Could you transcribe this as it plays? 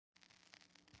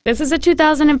This is a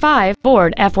 2005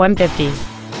 Ford F-150.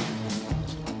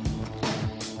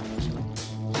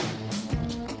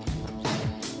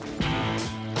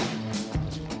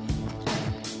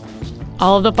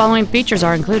 All of the following features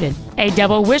are included: a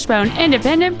double wishbone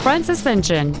independent front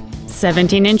suspension,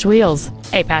 17-inch wheels,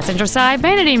 a passenger side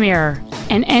vanity mirror,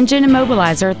 an engine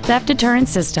immobilizer theft deterrent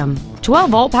system,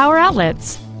 12-volt power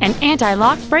outlets, an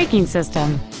anti-lock braking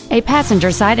system, a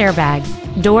passenger side airbag,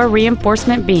 door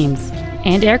reinforcement beams,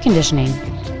 and air conditioning.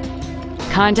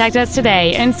 Contact us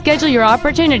today and schedule your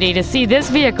opportunity to see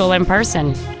this vehicle in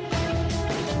person.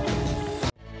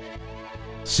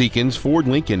 Seekins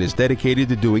Ford-Lincoln is dedicated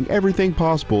to doing everything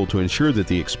possible to ensure that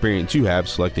the experience you have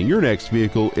selecting your next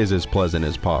vehicle is as pleasant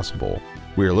as possible.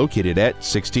 We are located at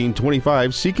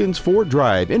 1625 Seekins Ford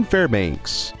Drive in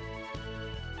Fairbanks.